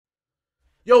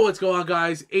Yo, what's going on,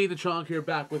 guys? Aiden Chong here,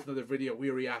 back with another video. We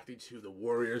are reacting to the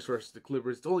Warriors versus the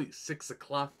Clippers. It's only 6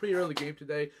 o'clock, pretty early game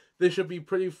today. This should be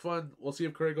pretty fun. We'll see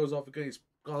if Curry goes off again. He's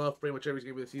gone off pretty much every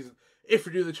game of the season. If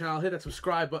you're new to the channel, hit that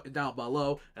subscribe button down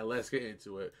below, and let's get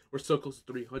into it. We're so close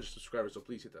to 300 subscribers, so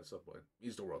please hit that sub button. It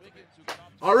means the world to me.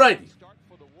 Alrighty.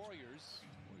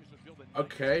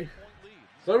 Okay.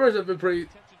 Clippers have been pretty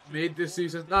made this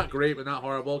season. Not great, but not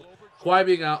horrible. Kawhi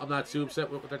being out, I'm not too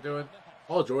upset with what they're doing.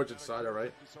 Paul George inside, all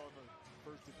right.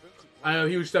 I am a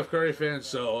huge Steph Curry fan,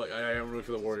 so I am rooting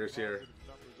for the Warriors here.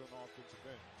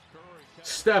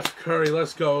 Steph Curry,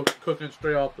 let's go. Cooking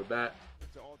straight off the bat.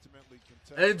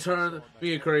 In turn,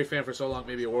 being a Curry fan for so long,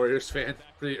 maybe a Warriors fan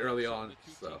pretty early on.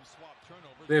 So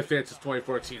they've fan since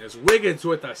 2014. As Wiggins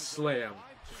with a slam.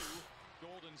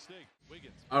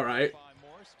 All right.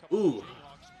 Ooh.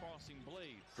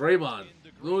 Draymond.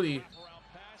 Looney.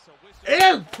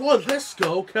 And let's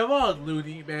go. Come on,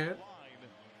 Looney, man.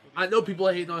 I know people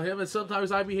are hating on him, and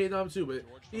sometimes I be hating on him too, but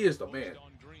he is the man.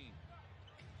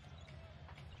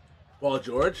 Paul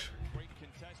George.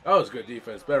 That was good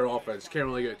defense. Better offense. Can't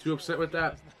really get too upset with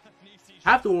that.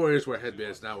 Half the Warriors wear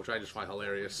headbands now, which I just find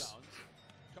hilarious.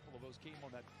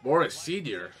 Morris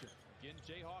Sr.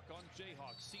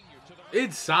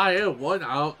 Inside one.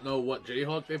 I don't know what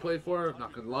Jayhawk they played for. I'm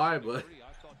not going to lie, but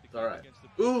it's alright.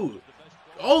 Ooh.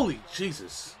 Holy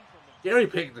Jesus. Gary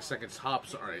Payton the second's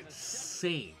hops are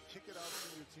insane.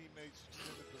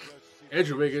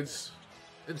 Andrew Wiggins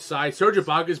inside. Serge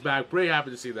Ibaka's back. Pretty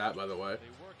happy to see that, by the way.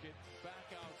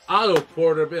 Otto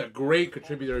Porter been a great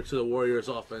contributor to the Warriors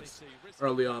offense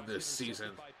early on this season.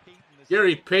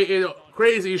 Gary Payton,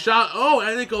 crazy shot. Oh,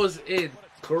 and it goes in.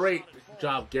 Great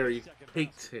job, Gary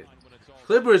Payton.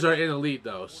 Clippers are in the lead,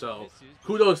 though, so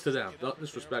kudos to them. Don't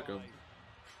disrespect them.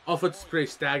 Offense is pretty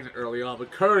stagnant early on,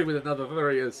 but Curry with another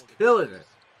 30 is killing it.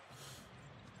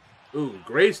 Ooh,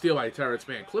 great steal by Terrence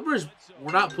Mann. Clippers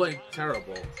were not playing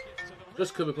terrible.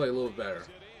 Just could have played a little better.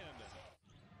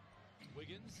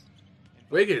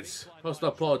 Wiggins, post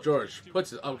up Paul George.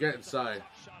 Puts it up, get inside.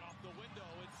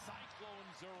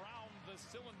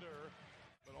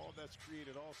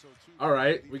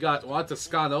 Alright, we got Juan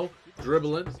Toscano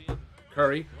dribbling.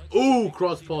 Curry. Ooh,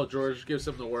 cross Paul George. Gives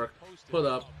him the work. Put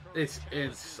up. It's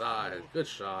inside. Good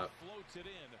shot.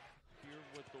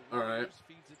 Alright.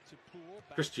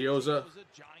 Chris Chioza.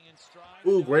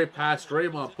 Ooh, great pass.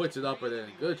 Draymond puts it up and in.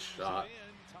 Good shot.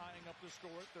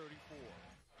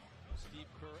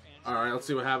 Alright, let's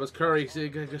see what happens. Curry, see a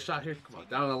good shot here. Come on,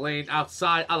 down the lane.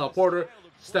 Outside. Otto Porter.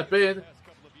 Step in.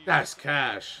 That's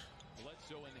cash.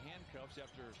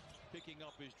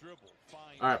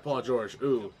 Alright, Paul George.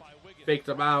 Ooh. Faked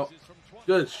him out.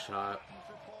 Good shot.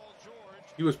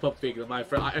 He was pump faking him.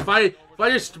 If I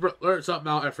just learned something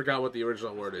out, I forgot what the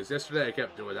original word is. Yesterday I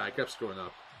kept doing that. I kept screwing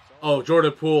up. Oh,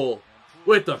 Jordan Poole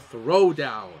with the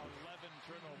throwdown.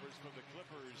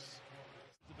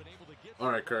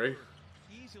 Alright, Curry.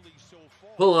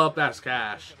 Pull up, that's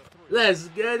cash. Let's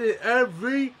get it,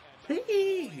 MVP.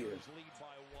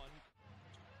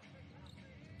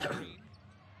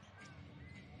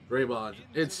 Draymond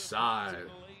inside.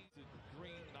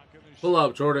 Pull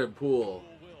up, Jordan Poole.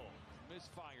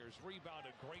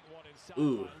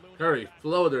 Ooh, Curry,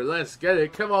 floater, let's get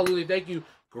it. Come on, Looney, thank you.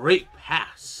 Great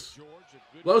pass.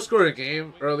 Low scoring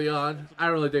game early on. I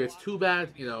don't really think it's too bad.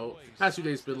 You know, past few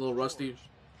days been a little rusty.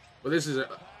 But this is an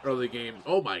early game.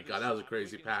 Oh my god, that was a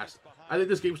crazy pass. I think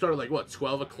this game started like, what,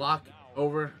 12 o'clock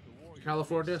over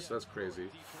California? So that's crazy.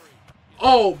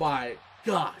 Oh my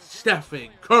god, Stephen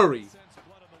Curry.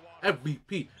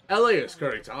 MVP. LA is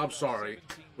Curry time. I'm sorry.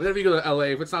 Whenever you go to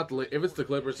LA, if it's the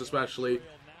Clippers especially,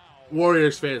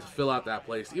 Warriors fans fill out that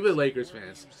place. Even Lakers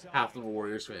fans, half of them are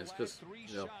Warriors fans, because,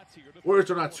 you know, Warriors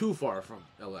are not too far from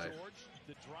LA.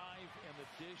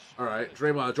 Alright,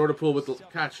 Draymond, Jordan Poole with the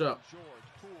catch up.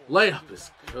 Layup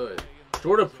is good.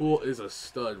 Jordan Poole is a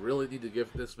stud. Really need to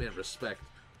give this man respect.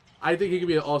 I think he can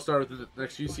be an all-star within the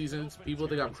next few seasons. People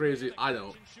think I'm crazy. I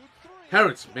don't.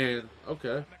 Terrence Mann.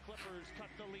 Okay.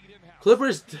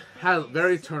 Clippers had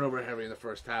very turnover heavy in the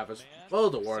first half, as well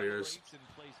as the Warriors.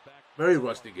 Very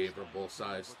rusty game from both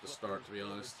sides to start, to be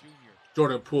honest.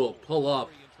 Jordan Poole, pull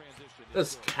up.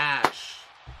 That's cash.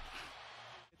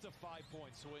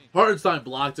 Hartenstein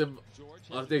blocked him.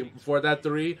 I think before that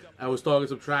three, I was talking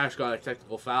some trash, got a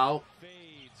technical foul.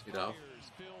 You know,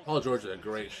 Paul George did a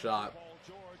great shot.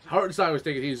 Hartenstein was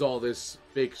thinking he's all this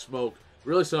big smoke.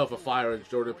 Really set off a fire in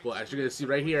Jordan Poole. As you're going to see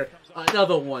right here,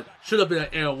 another one. Should have been an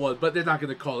and one, but they're not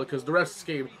going to call it because the rest of this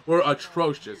game were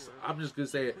atrocious. I'm just going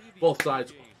to say it. Both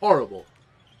sides, horrible.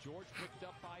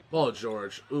 Paul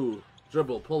George. Ooh.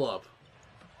 Dribble, pull up.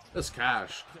 That's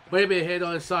cash. Maybe a hit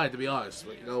on his side, to be honest.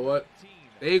 But you know what?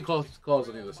 They ain't calls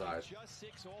on either side.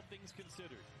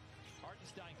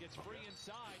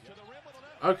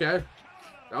 Okay.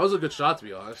 That was a good shot, to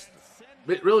be honest.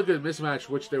 Really good mismatch,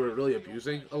 which they were really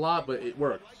abusing a lot, but it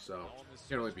worked. So,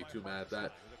 can't really be too mad at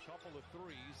that.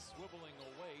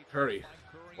 Curry.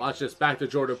 Watch this. Back to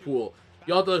Jordan Poole.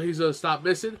 Y'all thought he's going to stop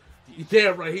missing? You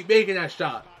damn right. He's making that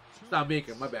shot. Stop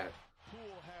making. My bad.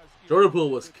 Jordan Poole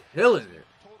was killing it.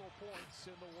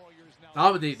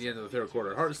 Dominating the end of the third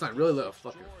quarter. Hartenstein really lit a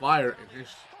fucking fire in his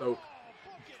stoke.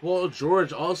 Paul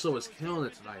George also was killing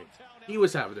it tonight. He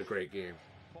was having a great game.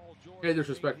 Can't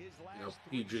disrespect, you know,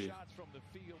 PG.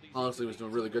 Honestly, was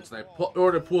doing really good tonight.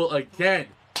 Jordan Poole again.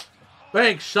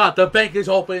 Bank shot. The bank is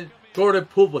open. Jordan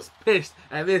Poole was pissed,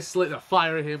 and this lit a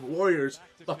fire in him. Warriors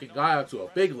fucking got out to a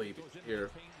big lead here.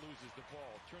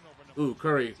 Ooh,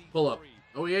 Curry, pull up.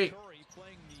 No, he ain't.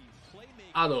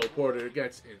 Otto Porter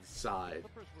gets inside.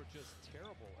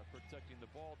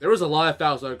 There was a lot of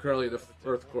fouls on Curry in the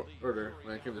first quarter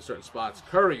when it came to certain spots.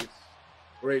 Curry,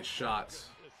 great shots.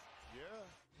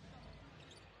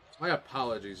 My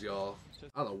apologies, y'all.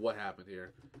 I don't know what happened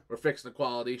here. We're fixing the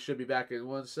quality. Should be back in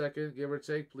 1 second, give or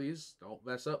take. Please don't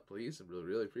mess up, please. I'm really,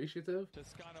 really appreciative.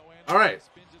 All right.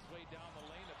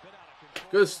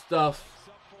 Good stuff.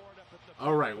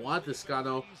 All right, Juan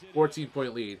Toscano,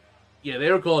 14-point lead. Yeah,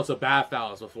 they were calling some bad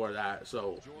fouls before that,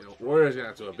 so you know, Warriors gonna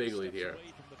have to a big lead here.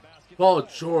 Paul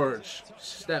George,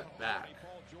 step back.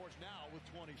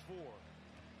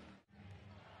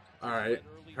 All right,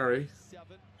 Curry.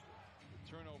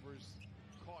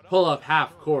 Pull up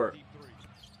half court.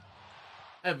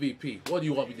 MVP, what do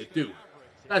you want me to do?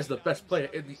 That's the best player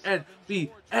in the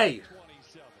NBA.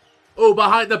 Oh,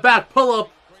 behind the back, pull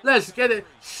up. Let's get it.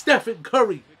 Stephen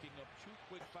Curry.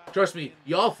 Trust me,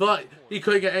 y'all thought he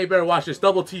couldn't get any better. Watch this.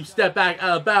 Double team, step back,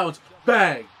 out of bounds.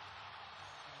 Bang.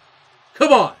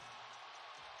 Come on.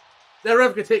 That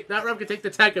ref can take the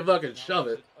tech and fucking shove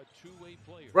it.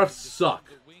 Refs suck.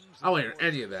 I don't hear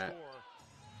any of that.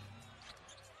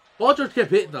 Paul George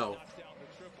kept hitting though.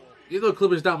 Even though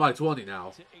Clippers down by 20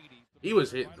 now, he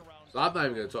was hitting. So I'm not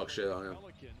even gonna talk shit on him.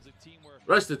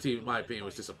 The rest of the team, in my opinion,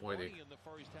 was disappointing.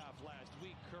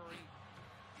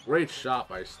 Great shot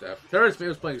by Steph. Terrence Mann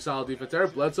was playing solid defense.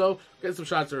 Eric Bledsoe getting some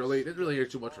shots early. Didn't really hear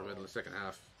too much from him in the second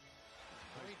half.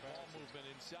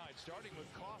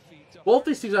 Both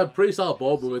these teams have pretty solid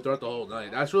ball movement throughout the whole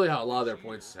night. That's really how a lot of their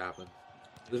points happen.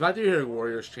 The fact that you're hearing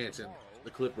Warriors chanting the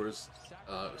Clippers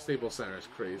Staples Center is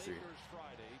crazy.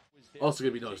 Also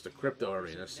going to be noticed the Crypto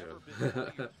Arena soon.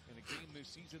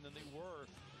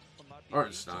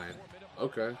 Hartenstein.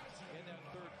 Okay.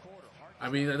 I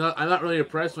mean, I'm not really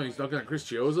impressed when he's dunking at Chris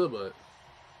Chiozza, but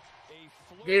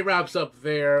game wraps up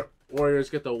there. Warriors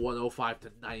get the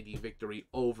 105-90 victory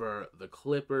over the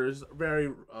Clippers.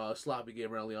 Very sloppy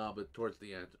game early on, but towards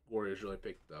the end, Warriors really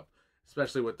picked up,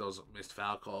 especially with those missed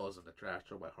foul calls and the trash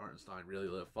throw by Hartenstein really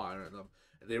lit a fire in them,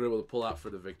 and they were able to pull out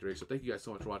for the victory. So thank you guys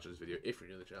so much for watching this video. If you're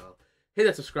new to the channel, hit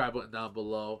that subscribe button down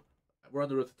below. We're on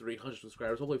the road to 300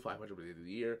 subscribers, hopefully 500 by the end of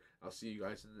the year. I'll see you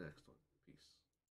guys in the next one.